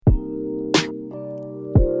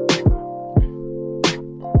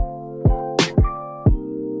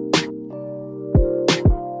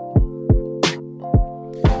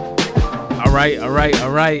All right.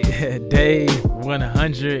 Day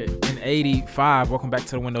 185. Welcome back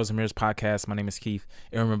to the Windows and Mirrors podcast. My name is Keith.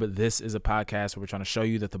 And remember, this is a podcast where we're trying to show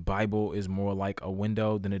you that the Bible is more like a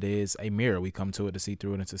window than it is a mirror. We come to it to see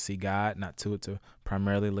through it and to see God, not to it to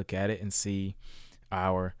primarily look at it and see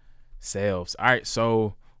ourselves. All right.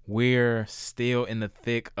 So we're still in the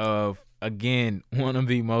thick of, again, one of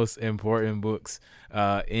the most important books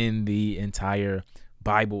in the entire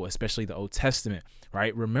Bible, especially the Old Testament.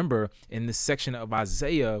 Right. Remember, in this section of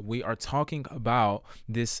Isaiah, we are talking about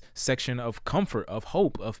this section of comfort, of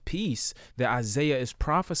hope, of peace that Isaiah is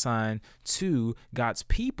prophesying to God's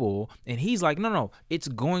people. And he's like, no, it's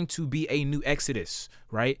going to be a new Exodus.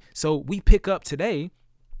 Right. So we pick up today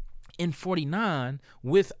in 49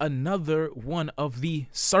 with another one of the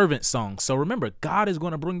servant songs. So remember, God is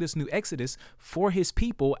going to bring this new Exodus for his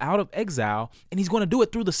people out of exile, and he's going to do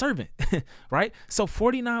it through the servant, right? So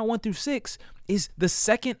 49, 1-6 is the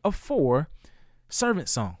second of 4 servant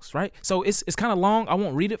songs, right? So it's kind of long. I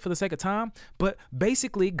won't read it for the sake of time, but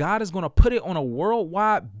basically God is going to put it on a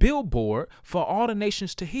worldwide billboard for all the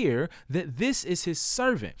nations to hear that this is his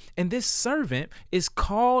servant. And this servant is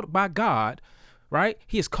called by God, right?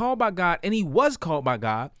 He is called by God, and he was called by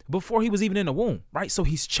God before he was even in the womb, right? So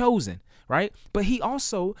he's chosen, right? But he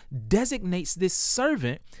also designates this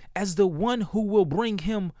servant as the one who will bring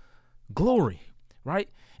him glory, right?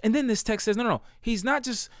 And then this text says, no, he's not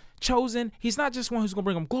just chosen. He's not just one who's going to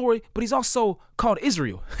bring him glory, but he's also called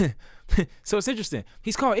Israel. So it's interesting.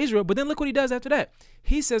 He's called Israel, but then look what he does after that.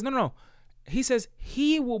 He says, no. He says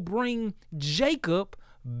he will bring Jacob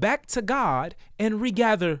back to God and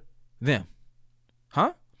regather them.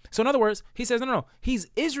 Huh? So in other words, he says, no, he's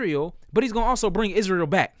Israel, but he's going to also bring Israel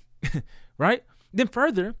back, right? Then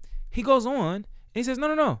further, he goes on and he says,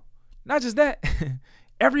 no, not just that.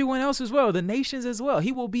 Everyone else as well, the nations as well.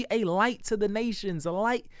 He will be a light to the nations, a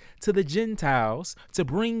light to the Gentiles, to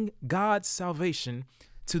bring God's salvation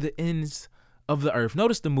to the ends of the earth.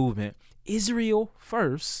 Notice the movement. Israel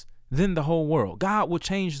first, then the whole world. God will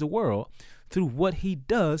change the world through what he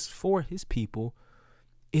does for his people,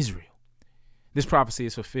 Israel. This prophecy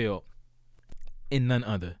is fulfilled in none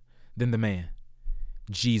other than the man,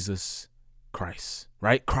 Jesus Christ,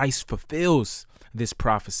 right? Christ fulfills this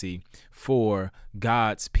prophecy for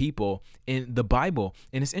God's people in the Bible.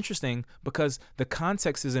 And it's interesting because the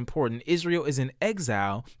context is important. Israel is in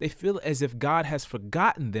exile. They feel as if God has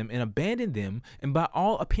forgotten them and abandoned them. And by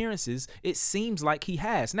all appearances, it seems like he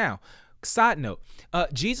has. Now, side note,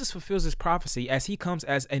 Jesus fulfills this prophecy as he comes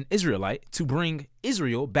as an Israelite to bring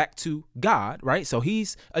Israel back to God, right? So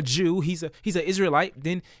he's a Jew, he's an Israelite,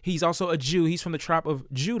 then he's also a Jew, he's from the tribe of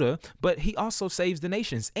Judah, but he also saves the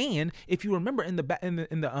nations. And if you remember in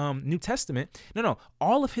the New Testament,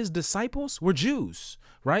 all of his disciples were Jews,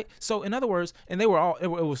 right? So in other words, and they were all, it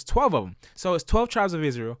was 12 of them. So it's 12 tribes of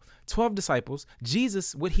Israel, 12 disciples.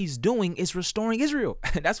 Jesus, what he's doing is restoring Israel.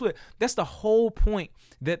 That's the whole point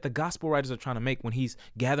that the gospel writers are trying to make when he's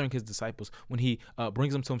gathering his disciples, when he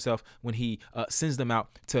brings them to himself, when he sends them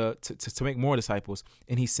out to make more disciples,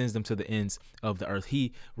 and he sends them to the ends of the earth.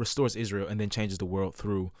 He restores Israel and then changes the world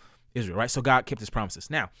through Israel, right? So God kept his promises.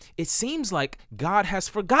 Now, it seems like God has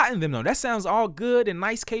forgotten them, though. That sounds all good and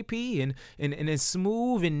nice, KP, and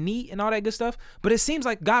smooth and neat and all that good stuff. But it seems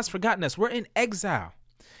like God's forgotten us. We're in exile.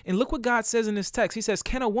 And look what God says in this text. He says,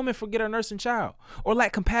 can a woman forget her nursing child or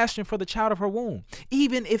lack compassion for the child of her womb?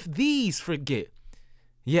 Even if these forget,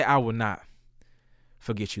 yet I will not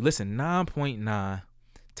forget you. Listen, 9.9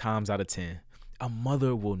 times out of 10, a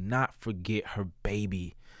mother will not forget her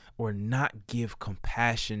baby or not give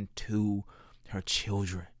compassion to her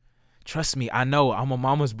children. Trust me, I know, I'm a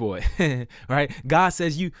mama's boy, right? God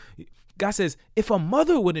says, if a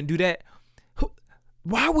mother wouldn't do that,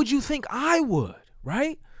 why would you think I would,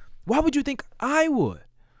 right? Why would you think I would?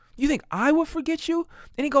 You think I would forget you?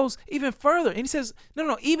 And he goes even further and he says,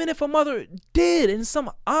 no, even if a mother did in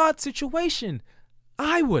some odd situation,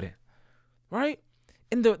 I wouldn't, right?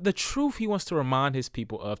 And the truth he wants to remind his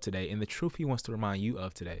people of today, and the truth he wants to remind you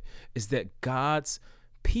of today, is that God's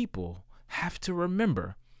people have to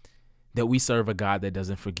remember that we serve a God that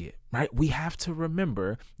doesn't forget, right? We have to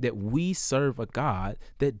remember that we serve a God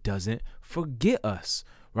that doesn't forget us,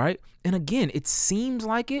 right? And again, it seems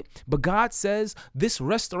like it, but God says this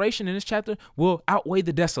restoration in this chapter will outweigh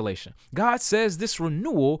the desolation. God says this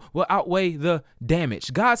renewal will outweigh the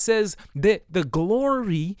damage. God says that the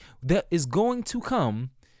glory that is going to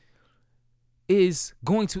come is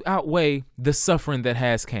going to outweigh the suffering that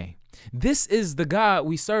has came. This is the God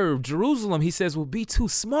we serve. Jerusalem, he says, will be too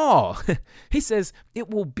small. He says it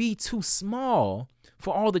will be too small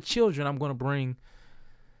for all the children I'm going to bring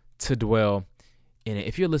to dwell And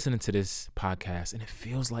if you're listening to this podcast and it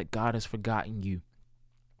feels like God has forgotten you,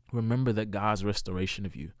 remember that God's restoration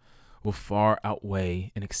of you will far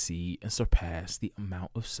outweigh and exceed and surpass the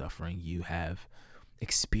amount of suffering you have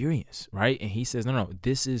experienced, right? And he says, no,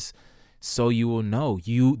 this is so you will know.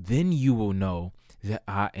 Then you will know that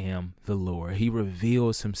I am the Lord. He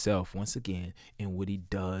reveals himself once again in what he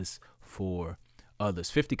does for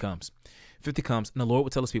others. 50 comes, and the Lord will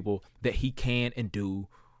tell his people that he can and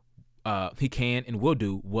will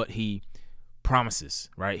do what he promises,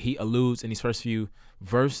 right? He alludes in these first few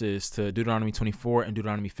verses to Deuteronomy 24 and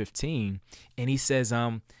Deuteronomy 15. And he says,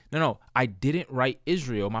 no, I didn't write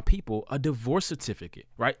Israel, my people, a divorce certificate,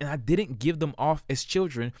 right? And I didn't give them off as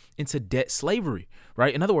children into debt slavery,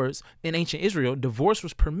 right? In other words, in ancient Israel, divorce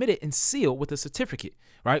was permitted and sealed with a certificate,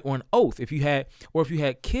 right? Or an oath. If you had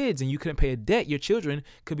kids and you couldn't pay a debt, your children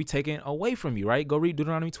could be taken away from you, right? Go read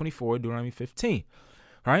Deuteronomy 24, Deuteronomy 15.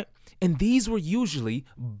 Right? And these were usually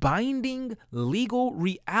binding legal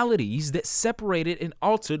realities that separated and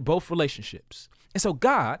altered both relationships. And so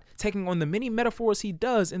God, taking on the many metaphors he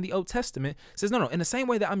does in the Old Testament, says, no, in the same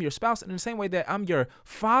way that I'm your spouse and in the same way that I'm your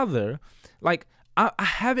father, like I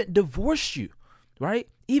haven't divorced you, right?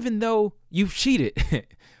 Even though you've cheated,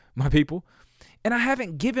 my people. And I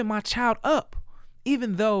haven't given my child up,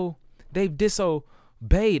 even though they've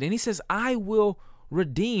disobeyed. And he says, I will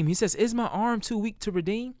redeem. He says, is my arm too weak to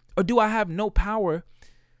redeem? Or do I have no power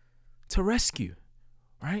to rescue?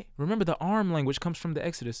 Right? Remember, the arm language comes from the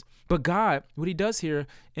Exodus. But God, what he does here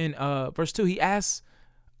in verse 2, he asks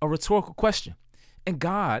a rhetorical question. And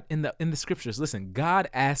God, in the scriptures, listen, God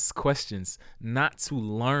asks questions not to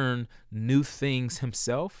learn new things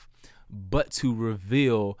himself, but to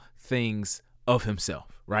reveal things of himself.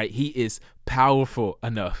 Right? He is powerful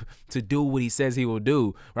enough to do what he says he will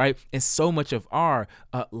do. Right? And so much of our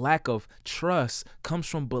lack of trust comes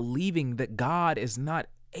from believing that God is not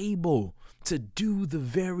able to do the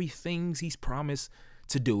very things he's promised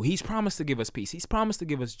to do. He's promised to give us peace. He's promised to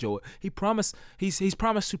give us joy. He's promised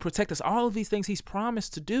to protect us. All of these things he's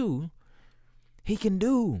promised to do, he can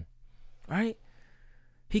do. Right?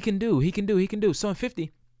 He can do. So in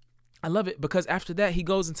 50, I love it because after that, he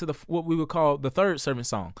goes into what we would call the third servant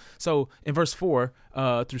song. So in verse 4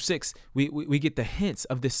 through 6, we get the hints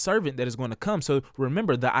of this servant that is going to come. So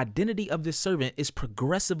remember, the identity of this servant is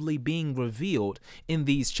progressively being revealed in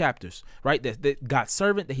these chapters, right? That God's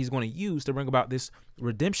servant that he's going to use to bring about this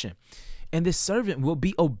redemption. And this servant will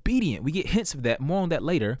be obedient. We get hints of that, more on that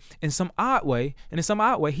later. In some odd way,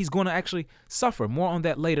 he's going to actually suffer. More on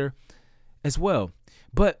that later as well.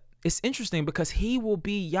 But it's interesting because he will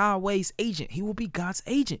be Yahweh's agent. He will be God's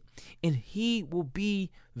agent, and he will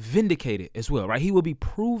be vindicated as well, right? He will be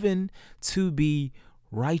proven to be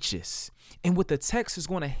righteous. And what the text is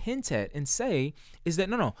going to hint at and say is that,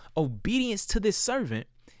 no, obedience to this servant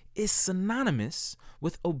is synonymous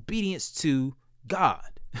with obedience to God.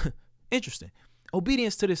 Interesting.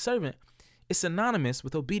 Obedience to this servant is synonymous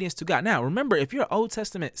with obedience to God. Now, remember, if you're an Old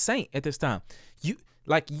Testament saint at this time,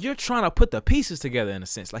 you're trying to put the pieces together in a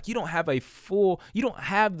sense. Like you don't have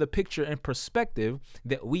the picture and perspective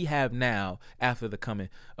that we have now after the coming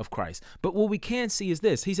of Christ. But what we can see is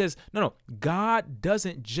this. He says, no, God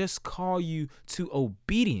doesn't just call you to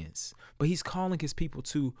obedience, but he's calling his people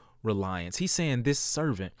to reliance. He's saying this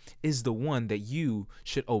servant is the one that you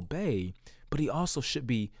should obey, but he also should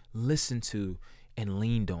be listened to and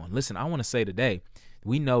leaned on. Listen, I want to say today,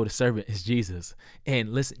 we know the servant is Jesus.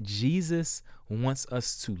 And listen, Jesus wants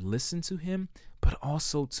us to listen to him, but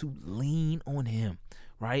also to lean on him,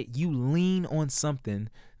 right? You lean on something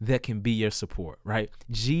that can be your support, right?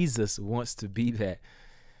 Jesus wants to be that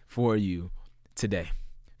for you today.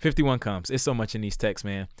 51 comes. It's so much in these texts,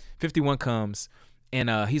 man. 51 comes. And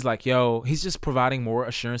he's like, he's just providing more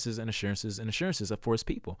assurances for his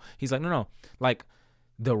people. He's like, no, like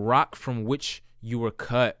the rock from which you were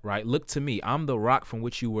cut, right? Look to me. I'm the rock from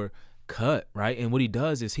which you were cut, right? And what he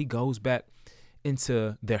does is he goes back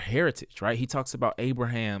into their heritage, right? He talks about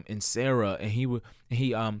Abraham and Sarah, and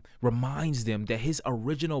he reminds them that his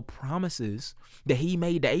original promises that he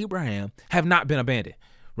made to Abraham have not been abandoned,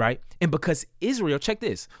 right? And because Israel, check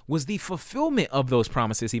this, was the fulfillment of those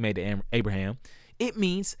promises he made to Abraham, it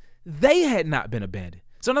means they had not been abandoned.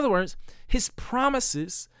 So in other words, his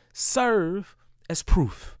promises serve as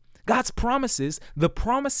proof. God's promises, the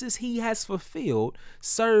promises he has fulfilled,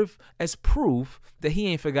 serve as proof that he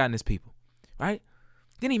ain't forgotten his people, right?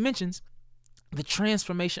 Then he mentions the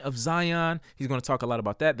transformation of Zion. He's going to talk a lot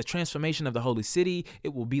about that. The transformation of the holy city.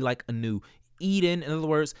 It will be like a new Eden. In other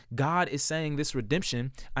words, God is saying this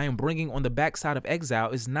redemption I am bringing on the backside of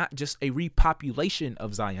exile is not just a repopulation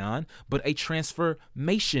of Zion, but a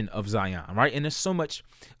transformation of Zion, right? And there's so much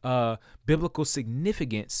biblical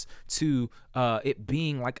significance to it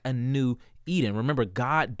being like a new Eden. Remember,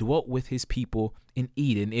 God dwelt with his people in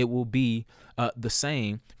Eden. It will be the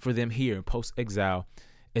same for them here post-exile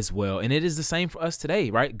as well. And it is the same for us today,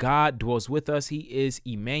 right? God dwells with us. He is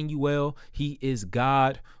Emmanuel. He is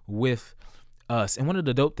God with us. And one of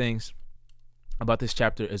the dope things about this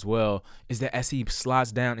chapter as well is that as he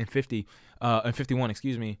slides down in 51,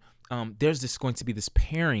 there's going to be this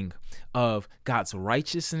pairing of God's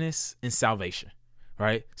righteousness and salvation,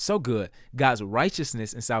 right? So good. God's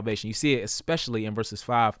righteousness and salvation. You see it especially in verses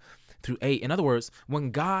 5 through 8. In other words,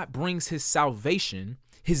 when God brings his salvation,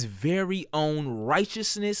 his very own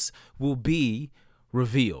righteousness will be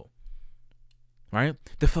revealed, right?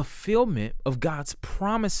 The fulfillment of God's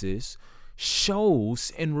promises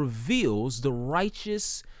shows and reveals the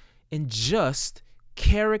righteous and just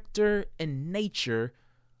character and nature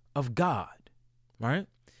of God, right?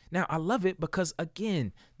 Now, I love it because,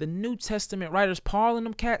 again, the New Testament writers, Paul and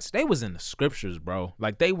them cats, they was in the scriptures, bro.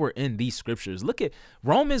 Like, they were in these scriptures. Look at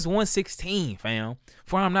Romans 1:16, fam.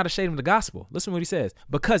 For I'm not ashamed of the gospel. Listen to what he says.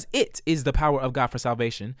 Because it is the power of God for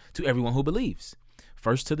salvation to everyone who believes.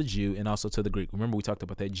 First to the Jew and also to the Greek. Remember, we talked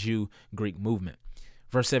about that Jew-Greek movement.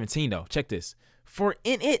 Verse 17, though, check this. For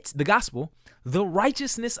in it, the gospel, the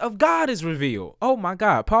righteousness of God is revealed. Oh my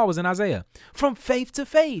God, Paul was in Isaiah. From faith to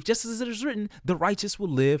faith, just as it is written, the righteous will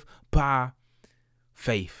live by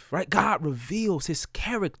faith, right? God reveals his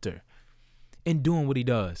character in doing what he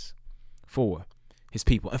does for his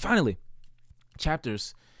people. And finally,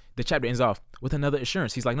 the chapter ends off with another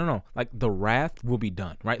assurance. He's like, no, like the wrath will be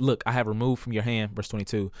done, right? Look, I have removed from your hand, verse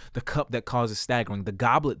 22, the cup that causes staggering, the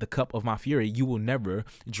goblet, the cup of my fury. You will never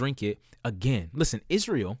drink it again. Listen,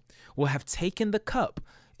 Israel will have taken the cup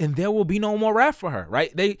and there will be no more wrath for her,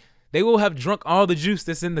 right? They will have drunk all the juice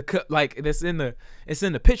that's in the cup, like it's in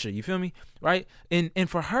the pitcher. You feel me? Right? And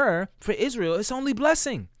for her, for Israel, it's only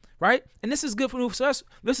blessing. Right? And this is good news for us.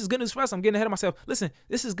 This is good news for us. I'm getting ahead of myself. Listen,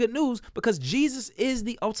 this is good news because Jesus is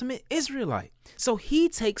the ultimate Israelite. So he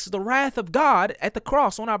takes the wrath of God at the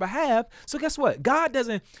cross on our behalf. So guess what? God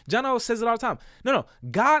doesn't, John always says it all the time. No,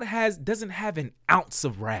 God doesn't have an ounce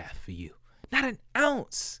of wrath for you. Not an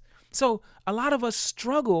ounce. So a lot of us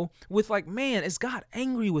struggle with like, man, is God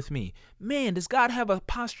angry with me? Man, does God have a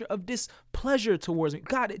posture of displeasure towards me?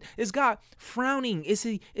 God, is God frowning? Is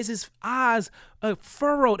his eyes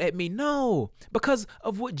furrowed at me? No, because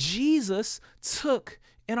of what Jesus took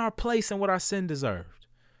in our place and what our sin deserved.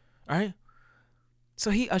 All right. So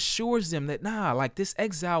he assures them that, like this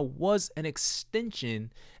exile was an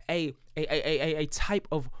extension, a type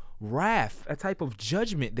of wrath, a type of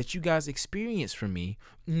judgment that you guys experience from me,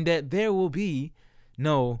 that there will be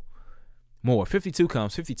no more. 52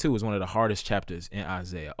 comes. 52 is one of the hardest chapters in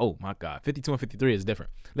Isaiah. Oh my God. 52 and 53 is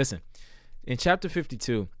different. Listen, in chapter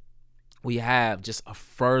 52, we have just a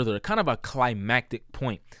further kind of a climactic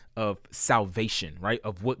point of salvation, right?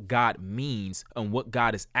 Of what God means and what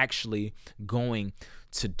God is actually going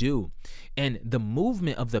to do. And the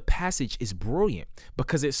movement of the passage is brilliant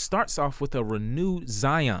because it starts off with a renewed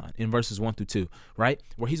Zion in verses 1 through 2, right?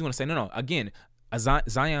 Where he's going to say, no, again,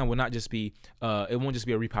 Zion will not just be, it won't just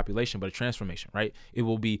be a repopulation, but a transformation, right? It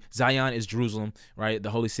will be, Zion is Jerusalem, right? The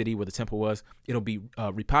holy city where the temple was. It'll be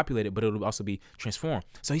repopulated, but it'll also be transformed.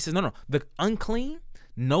 So he says, no, the unclean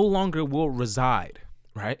no longer will reside,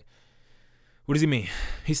 right? What does he mean?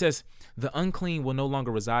 He says, the unclean will no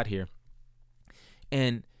longer reside here.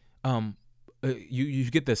 And you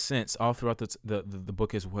get the sense all throughout the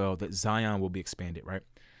book as well that Zion will be expanded, right?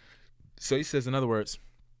 So he says, in other words,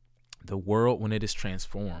 the world, when it is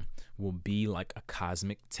transformed, will be like a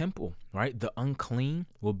cosmic temple, right? The unclean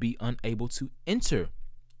will be unable to enter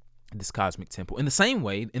this cosmic temple. In the same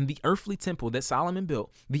way, in the earthly temple that Solomon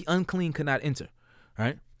built, the unclean could not enter,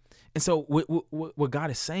 right? And so what God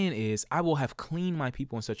is saying is, I will have cleaned my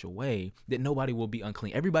people in such a way that nobody will be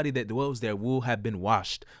unclean. Everybody that dwells there will have been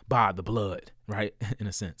washed by the blood, right? In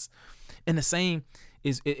a sense. And the same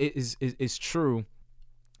is true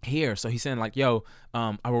here. So he's saying like, I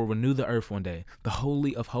will renew the earth one day. The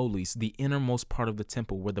Holy of Holies, the innermost part of the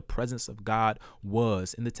temple where the presence of God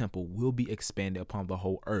was in the temple, will be expanded upon the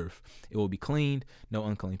whole earth. It will be cleaned, no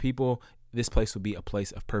unclean people. This place will be a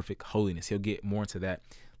place of perfect holiness. He'll get more into that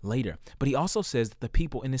later. But he also says that the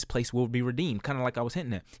people in this place will be redeemed, kind of like I was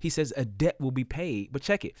hinting at. He says a debt will be paid, but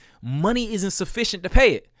check it. Money isn't sufficient to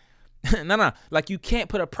pay it. No. Like, you can't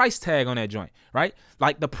put a price tag on that joint, right?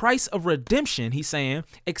 Like, the price of redemption, he's saying,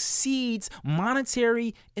 exceeds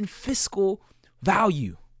monetary and fiscal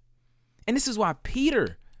value. And this is why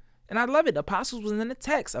Peter, and I love it, the apostles was in the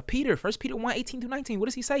text of Peter, 1 Peter 1:18-19. What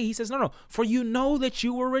does he say? He says, no, for you know that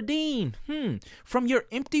you were redeemed from your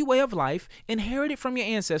empty way of life, inherited from your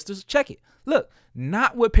ancestors. Check it. Look,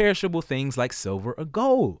 not with perishable things like silver or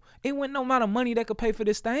gold. It wasn't no amount of money that could pay for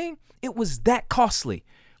this thing. It was that costly,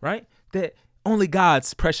 right? That only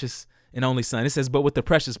God's precious and only Son. It says, but with the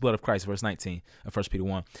precious blood of Christ, verse 19 of 1 Peter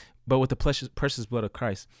 1. But with the precious blood of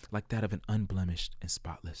Christ, like that of an unblemished and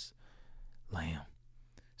spotless lamb.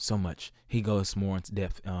 So much. He goes more into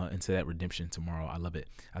depth into that redemption tomorrow. I love it.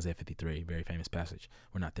 Isaiah 53, very famous passage.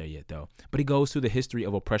 We're not there yet, though. But he goes through the history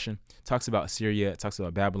of oppression, talks about Assyria, talks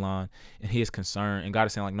about Babylon, and he is concerned. And God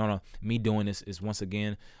is saying, like, no, me doing this is once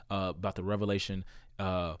again about the revelation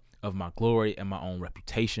of my glory and my own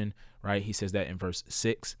reputation, right? He says that in verse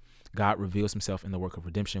 6. God reveals himself in the work of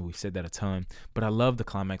redemption. We've said that a ton. But I love the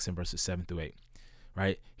climax in verses 7-8,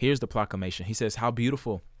 right? Here's the proclamation. He says, how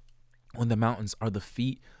beautiful on the mountains are the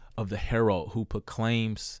feet of the herald who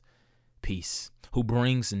proclaims peace, who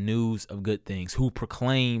brings news of good things, who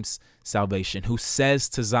proclaims salvation, who says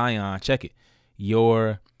to Zion, check it,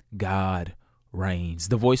 your God reigns.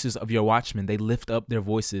 The voices of your watchmen, they lift up their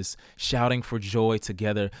voices, shouting for joy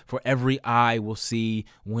together, for every eye will see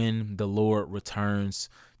when the Lord returns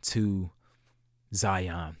to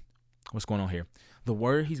Zion. What's going on here? The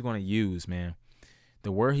word he's going to use, man,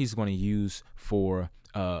 the word he's going to use for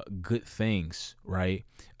good things, right?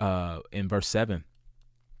 In verse 7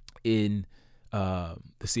 in the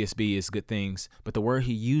CSB is good things, but the word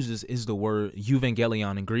he uses is the word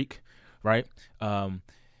evangelion in Greek, right?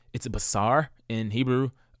 It's a basar in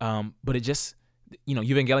Hebrew, but it just,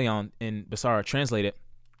 evangelion in basar translated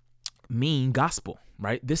mean gospel,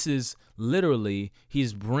 right? This is literally,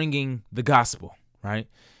 he's bringing the gospel, right?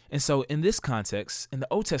 And so in this context, in the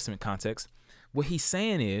Old Testament context, what he's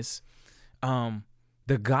saying is,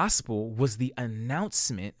 the gospel was the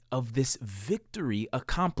announcement of this victory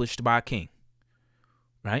accomplished by a king,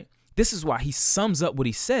 right? This is why he sums up what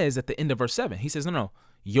he says at the end of verse 7. He says, no,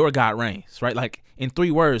 your God reigns, right? Like, in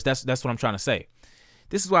 3 words, that's what I'm trying to say.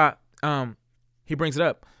 This is why he brings it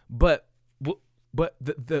up. But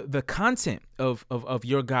the content of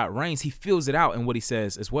your God reigns, he fills it out in what he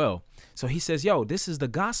says as well. So he says, this is the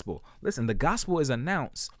gospel. Listen, the gospel is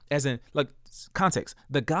announced as in, like, context.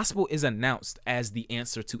 The gospel is announced as the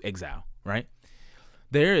answer to exile, right?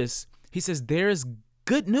 He says there is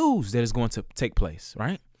good news that is going to take place,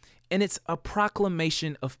 right? And it's a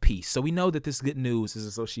proclamation of peace. So we know that this good news is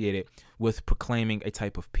associated with proclaiming a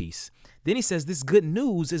type of peace. Then he says this good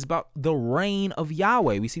news is about the reign of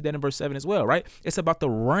Yahweh. We see that in verse 7 as well, right? It's about the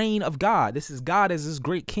reign of God. This is God as this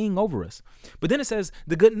great king over us. But then it says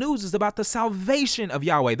the good news is about the salvation of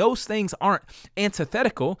Yahweh. Those things aren't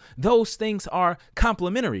antithetical. Those things are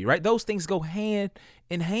complementary, right? Those things go hand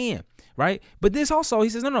in hand, right? But this also, he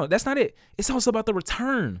says, no, that's not it. It's also about the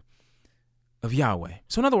return of Yahweh.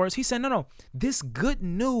 So in other words, he said, no, this good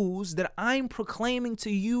news that I'm proclaiming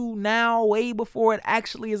to you now, way before it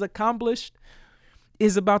actually is accomplished,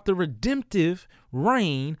 is about the redemptive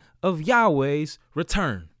reign of Yahweh's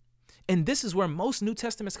return. And this is where most New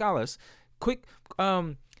Testament scholars,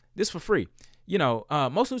 this for free,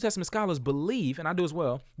 most New Testament scholars believe, and I do as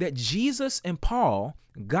well, that Jesus and Paul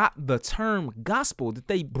got the term gospel that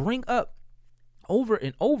they bring up over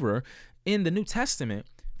and over in the New Testament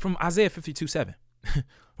from Isaiah 52:7,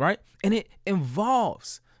 right? And it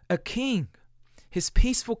involves a king, his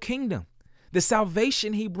peaceful kingdom, the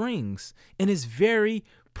salvation he brings, and his very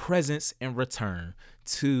presence and return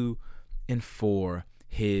to and for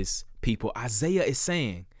his people. Isaiah is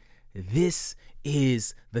saying, this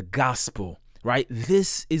is the gospel, right?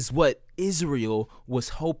 This is what Israel was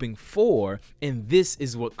hoping for, and this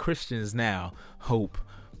is what Christians now hope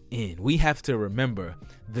in. We have to remember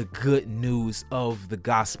the good news of the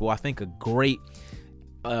gospel. I think a great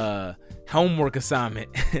homework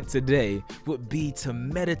assignment today would be to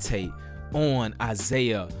meditate on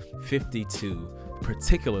Isaiah 52,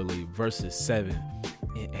 particularly verses 7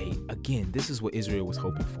 and 8. Again, this is what Israel was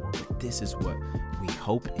hoping for, but this is what we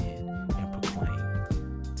hope in and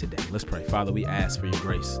proclaim today. Let's pray. Father, we ask for your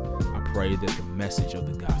grace. I pray that the message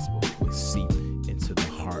of the gospel would seep into the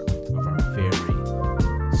heart of our very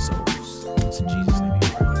souls. It's in Jesus'